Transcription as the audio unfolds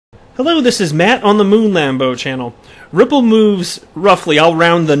Hello, this is Matt on the Moon Lambo channel. Ripple moves roughly, I'll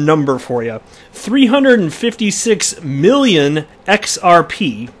round the number for you, 356 million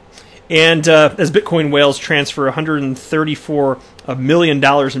XRP, and as Bitcoin whales transfer $134 million in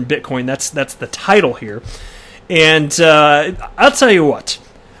Bitcoin, that's the title here. And I'll tell you what,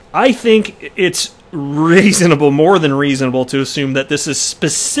 I think it's reasonable, more than reasonable, to assume that this is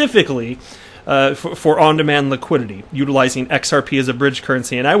specifically for on-demand liquidity, utilizing XRP as a bridge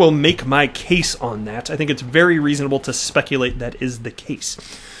currency, and I will make my case on that. I think it's very reasonable to speculate that is the case.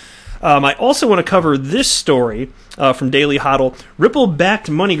 I also want to cover this story from Daily Hodl. Ripple-backed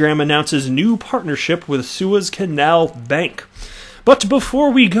MoneyGram announces new partnership with Suez Canal Bank. But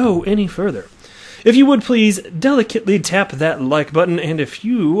before we go any further, if you would please delicately tap that like button, and if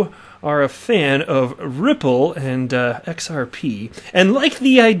you are a fan of Ripple and XRP, and like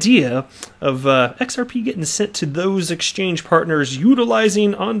the idea of XRP getting sent to those exchange partners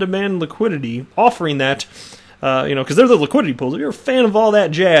utilizing on-demand liquidity, offering that, because they're the liquidity pools. If you're a fan of all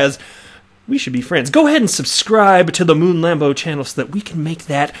that jazz, we should be friends. Go ahead and subscribe to the Moon Lambo channel so that we can make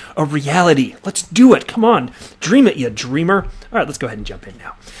that a reality. Let's do it. Come on. Dream it, you dreamer. All right, let's go ahead and jump in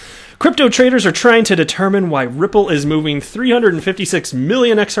now. Crypto traders are trying to determine why Ripple is moving 356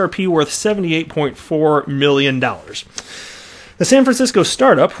 million XRP worth $78.4 million. The San Francisco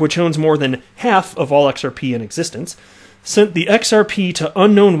startup, which owns more than half of all XRP in existence, sent the XRP to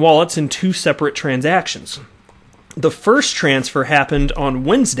unknown wallets in two separate transactions. The first transfer happened on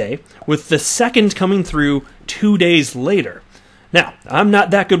Wednesday, with the second coming through 2 days later. Now, I'm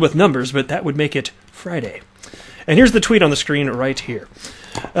not that good with numbers, but that would make it Friday. And here's the tweet on the screen right here.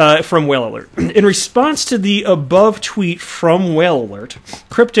 From Whale Alert. In response to the above tweet from Whale Alert,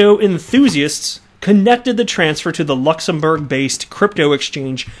 crypto enthusiasts connected the transfer to the Luxembourg-based crypto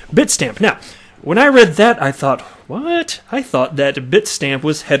exchange Bitstamp. Now, when I read that, I thought, what? I thought that Bitstamp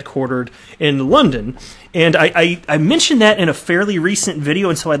was headquartered in London, and I mentioned that in a fairly recent video,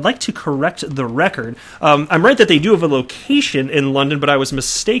 and so I'd like to correct the record. I'm right that they do have a location in London, but I was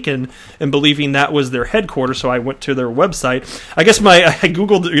mistaken in believing that was their headquarters, so I went to their website. I guess I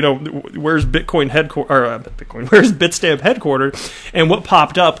Googled, where's Bitcoin where's Bitstamp headquartered, and what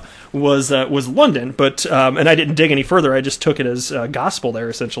popped up was London, but and I didn't dig any further. I just took it as gospel there,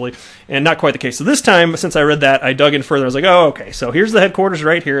 essentially, and not quite the case. So this time, since I read that, I dug in further. I was like, oh, okay, so here's the headquarters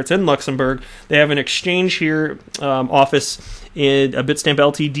right here. It's in Luxembourg. They have an exchange here, office in a Bitstamp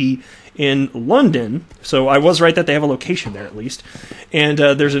Ltd. in London. So I was right that they have a location there at least. And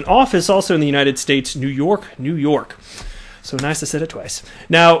there's an office also in the United States, New York. So nice to said it twice.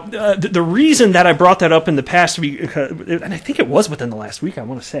 Now, the reason that I brought that up in the past week, and I think it was within the last week, I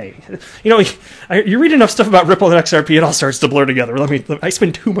want to say, you read enough stuff about Ripple and XRP, it all starts to blur together. I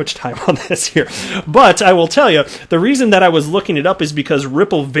spend too much time on this here. But I will tell you, the reason that I was looking it up is because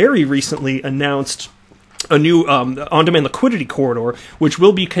Ripple very recently announced a new on-demand liquidity corridor, which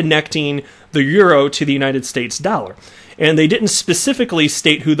will be connecting the euro to the United States dollar. And they didn't specifically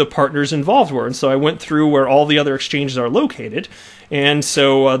state who the partners involved were. And so I went through where all the other exchanges are located. And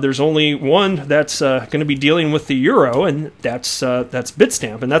so there's only one that's going to be dealing with the euro, and that's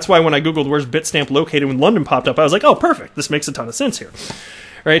Bitstamp. And that's why when I Googled where's Bitstamp located, when London popped up, I was like, oh, perfect. This makes a ton of sense here.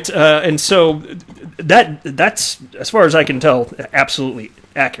 Right? And so that's, as far as I can tell, absolutely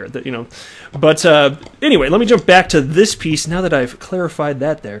accurate. But anyway, let me jump back to this piece now that I've clarified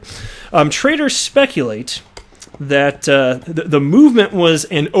that there. Traders speculate that the movement was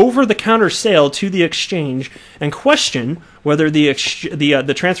an over-the-counter sale to the exchange, and question whether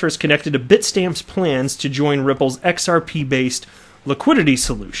the transfer is connected to Bitstamp's plans to join Ripple's XRP-based liquidity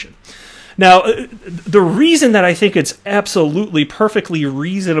solution. Now, the reason that I think it's absolutely perfectly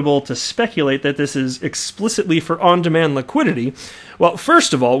reasonable to speculate that this is explicitly for on-demand liquidity, well,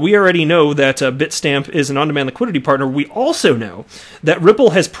 first of all, we already know that Bitstamp is an on-demand liquidity partner. We also know that Ripple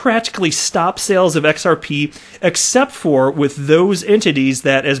has practically stopped sales of XRP, except for with those entities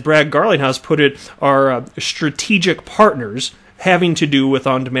that, as Brad Garlinghouse put it, are strategic partners having to do with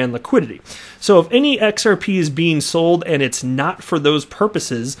on-demand liquidity. So if any XRP is being sold and it's not for those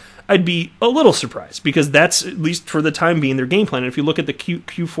purposes, I'd be a little surprised, because that's, at least for the time being, their game plan. And if you look at the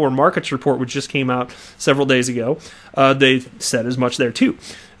Q4 markets report, which just came out several days ago, they said as much there too.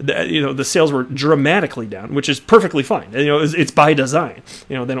 The sales were dramatically down, which is perfectly fine. It's by design.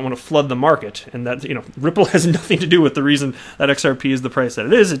 They don't want to flood the market, and that Ripple has nothing to do with the reason that XRP is the price that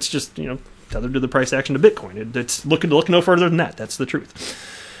it is. It's just tethered to the price action to Bitcoin. It's look no further than that. That's the truth.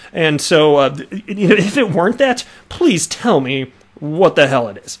 And so, if it weren't that, please tell me what the hell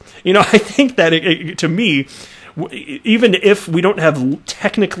it is. I think that to me, even if we don't have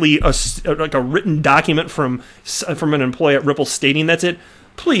technically a written document from an employee at Ripple stating that's it,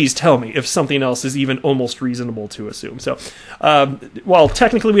 please tell me if something else is even almost reasonable to assume. So, while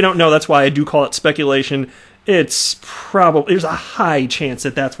technically we don't know, that's why I do call it speculation. There's a high chance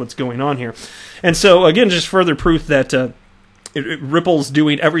that that's what's going on here. And so, again, just further proof that Ripple's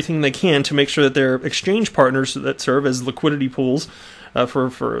doing everything they can to make sure that their exchange partners that serve as liquidity pools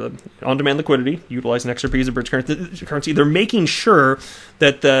for on-demand liquidity, utilizing XRP as a bridge currency, they're making sure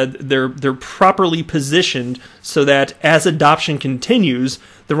that they're properly positioned so that as adoption continues,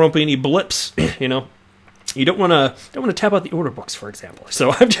 there won't be any blips. You don't want to tap out the order books, for example.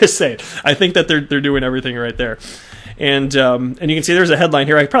 So I'm just saying, I think that they're doing everything right there. And you can see there's a headline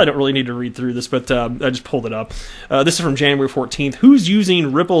here. I probably don't really need to read through this, but I just pulled it up. This is from January 14th. Who's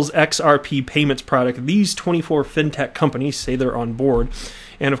using Ripple's XRP payments product? These 24 fintech companies say they're on board.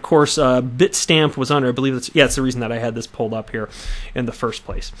 And of course, Bitstamp was on there. I believe it's the reason that I had this pulled up here in the first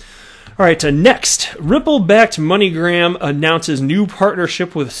place. All right, next, Ripple-backed MoneyGram announces new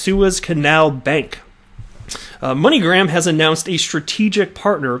partnership with Suez Canal Bank. MoneyGram has announced a strategic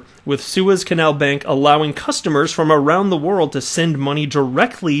partner with Suez Canal Bank, allowing customers from around the world to send money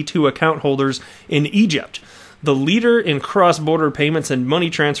directly to account holders in Egypt. The leader in cross-border payments and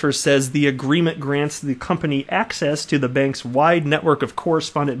money transfers says the agreement grants the company access to the bank's wide network of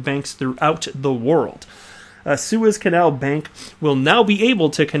correspondent banks throughout the world. Suez Canal Bank will now be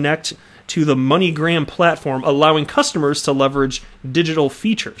able to connect to the MoneyGram platform, allowing customers to leverage digital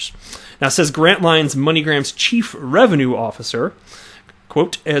features. Now, says Grantline's MoneyGram's chief revenue officer,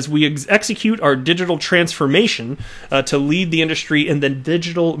 quote, as we execute our digital transformation to lead the industry in the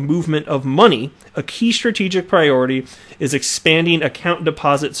digital movement of money, a key strategic priority is expanding account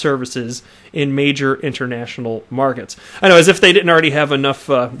deposit services in major international markets. I know, as if they didn't already have enough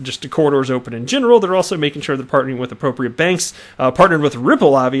just corridors open in general, they're also making sure they're partnering with appropriate banks, partnered with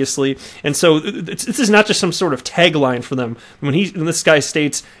Ripple, obviously. And so this is not just some sort of tagline for them. When this guy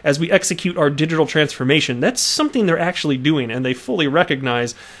states, as we execute our digital transformation, that's something they're actually doing, and they fully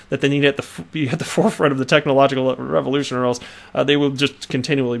recognize that they need to be at the forefront of the technological revolution, or else they will just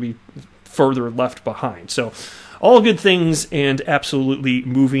continually be further left behind. So all good things and absolutely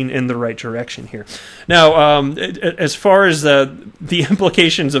moving in the right direction here. Now, as far as the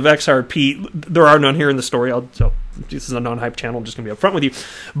implications of XRP, there are none here in the story. This is a non-hype channel. I'm just going to be upfront with you.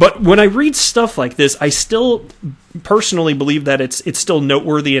 But when I read stuff like this, I still personally believe that it's still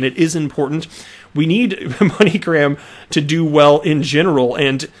noteworthy and it is important. We need MoneyGram to do well in general,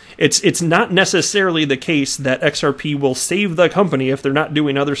 and it's not necessarily the case that XRP will save the company if they're not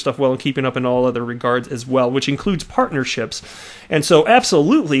doing other stuff well and keeping up in all other regards as well, which includes partnerships. And so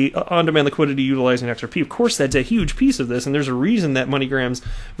absolutely, on-demand liquidity utilizing XRP, of course, that's a huge piece of this, and there's a reason that MoneyGram's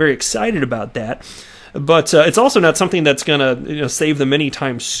very excited about that. But it's also not something that's going to save them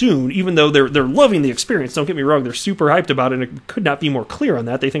anytime soon, even though they're loving the experience. Don't get me wrong, they're super hyped about it, and it could not be more clear on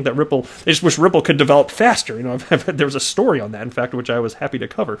that. They think that they just wish Ripple could develop faster. There was a story on that, in fact, which I was happy to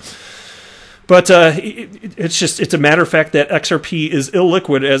cover. But it's a matter of fact that XRP is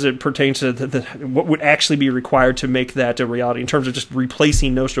illiquid as it pertains to what would actually be required to make that a reality in terms of just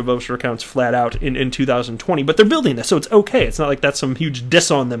replacing Nostro Vostro accounts flat out in 2020. But they're building this, so it's okay. It's not like that's some huge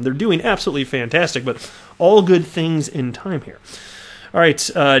diss on them. They're doing absolutely fantastic, but all good things in time here. All right,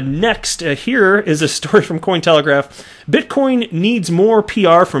 next, here is a story from Cointelegraph. Bitcoin needs more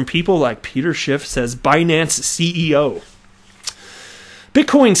PR from people like Peter Schiff, says Binance CEO.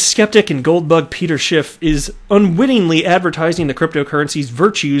 Bitcoin skeptic and goldbug Peter Schiff is unwittingly advertising the cryptocurrency's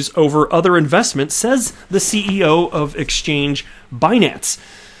virtues over other investments, says the CEO of exchange Binance.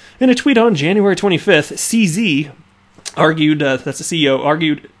 In a tweet on January 25th, CZ argued, that's the CEO,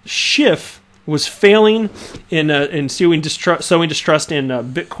 argued Schiff was failing in sowing distrust in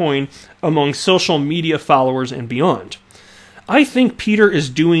Bitcoin among social media followers and beyond. I think Peter is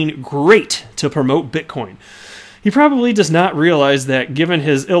doing great to promote Bitcoin. He probably does not realize that, given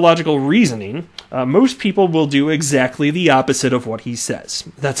his illogical reasoning, most people will do exactly the opposite of what he says.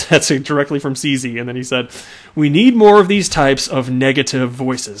 That's directly from CZ. And then he said, we need more of these types of negative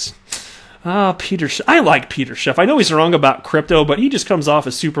voices. Peter Schiff. I like Peter Schiff. I know he's wrong about crypto, but he just comes off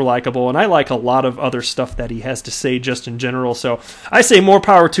as super likable, and I like a lot of other stuff that he has to say just in general. So I say more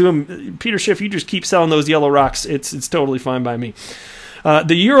power to him. Peter Schiff, you just keep selling those yellow rocks. It's totally fine by me.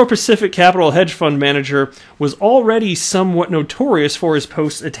 The Euro-Pacific Capital hedge fund manager was already somewhat notorious for his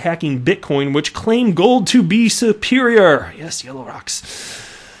posts attacking Bitcoin, which claimed gold to be superior. Yes, yellow rocks.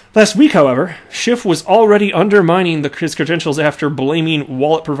 Last week, however, Schiff was already undermining his credentials after blaming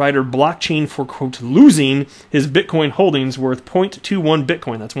wallet provider Blockchain for, quote, losing his Bitcoin holdings worth 0.21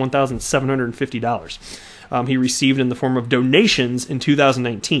 Bitcoin. That's $1,750. He received in the form of donations in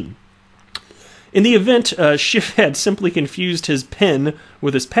 2019. In the event, Schiff had simply confused his PIN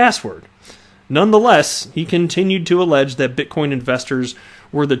with his password. Nonetheless, he continued to allege that Bitcoin investors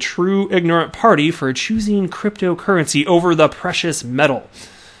were the true ignorant party for choosing cryptocurrency over the precious metal.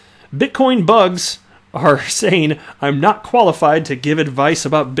 Bitcoin bugs are saying, I'm not qualified to give advice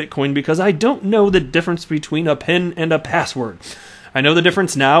about Bitcoin because I don't know the difference between a PIN and a password. I know the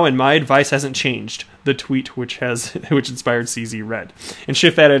difference now, and my advice hasn't changed. The tweet which inspired CZ read. And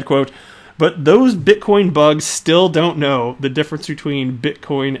Schiff added, quote, but those Bitcoin bugs still don't know the difference between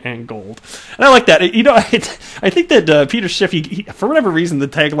Bitcoin and gold. And I like that. You know, I think that Peter Schiff, he, for whatever reason, the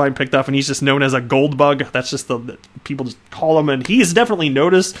tagline picked up, and he's just known as a gold bug. That's just the people just call him, and he's definitely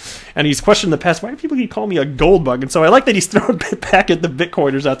noticed, and he's questioned in the past, why do people keep calling me a gold bug? And so I like that he's throwing back at the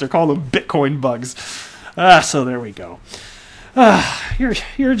Bitcoiners out there, calling them Bitcoin bugs. So there we go. You're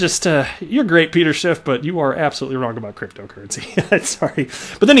great, Peter Schiff, but you are absolutely wrong about cryptocurrency. Sorry.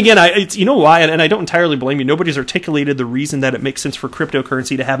 But then again, you know why, and I don't entirely blame you. Nobody's articulated the reason that it makes sense for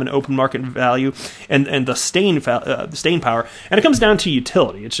cryptocurrency to have an open market value and the staying power. And it comes down to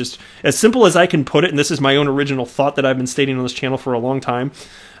utility. It's just as simple as I can put it, and this is my own original thought that I've been stating on this channel for a long time.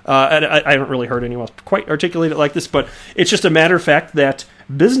 And I haven't really heard anyone else quite articulate it like this, but it's just a matter of fact that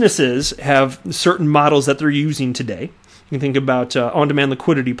businesses have certain models that they're using today. You can think about on-demand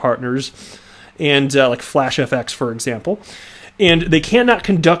liquidity partners and like Flash FX, for example. And they cannot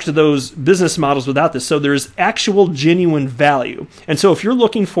conduct those business models without this. So there's actual genuine value. And so if you're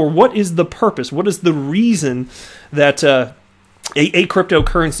looking for what is the purpose, what is the reason that a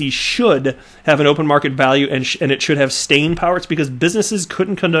cryptocurrency should have an open market value and it should have staying power, it's because businesses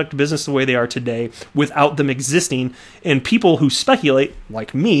couldn't conduct business the way they are today without them existing. And people who speculate,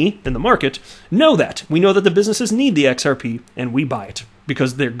 like me in the market, know that. We know that the businesses need the XRP, and we buy it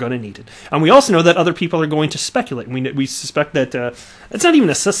because they're going to need it. And we also know that other people are going to speculate. We suspect that it's not even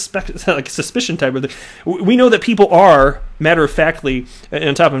a suspicion type of thing. We know that people are, matter-of-factly,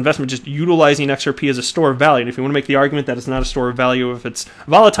 on top of investment, just utilizing XRP as a store of value. And if you want to make the argument that it's not a store of value, if it's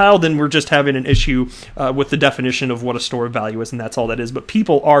volatile, then we're just having an issue with the definition of what a store of value is, and that's all that is. But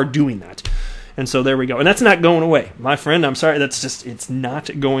people are doing that. And so there we go. And that's not going away. My friend, I'm sorry, it's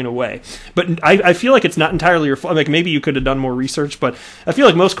not going away. But I feel like it's not entirely your fault. Like, maybe you could have done more research, but I feel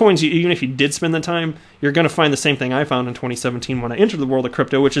like most coins, even if you did spend the time, you're going to find the same thing I found in 2017 when I entered the world of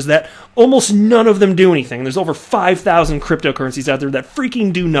crypto, which is that almost none of them do anything. There's over 5,000 cryptocurrencies out there that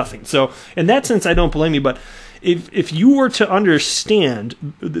freaking do nothing. So in that sense, I don't blame you, but if you were to understand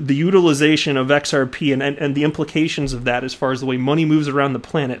the utilization of XRP and the implications of that as far as the way money moves around the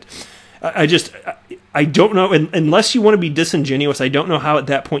planet, I don't know, unless you want to be disingenuous, I don't know how at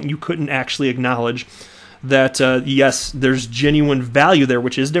that point you couldn't actually acknowledge that, yes, there's genuine value there,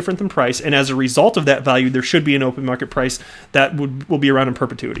 which is different than price, and as a result of that value, there should be an open market price that will be around in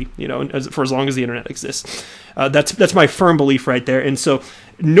perpetuity, for as long as the internet exists. That's my firm belief right there, and so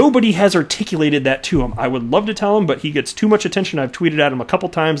nobody has articulated that to him. I would love to tell him, but he gets too much attention. I've tweeted at him a couple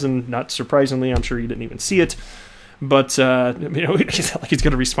times, and not surprisingly, I'm sure he didn't even see it. But, he's like he's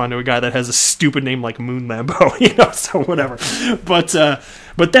going to respond to a guy that has a stupid name like Moon Lambo, so whatever.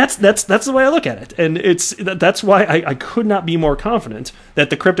 But that's the way I look at it. And that's why I could not be more confident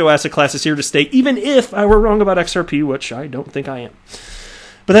that the crypto asset class is here to stay, even if I were wrong about XRP, which I don't think I am.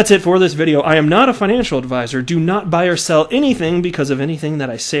 But that's it for this video. I am not a financial advisor. Do not buy or sell anything because of anything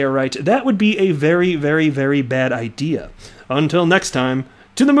that I say or write. That would be a very, very, very bad idea. Until next time,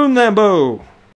 to the Moon Lambo!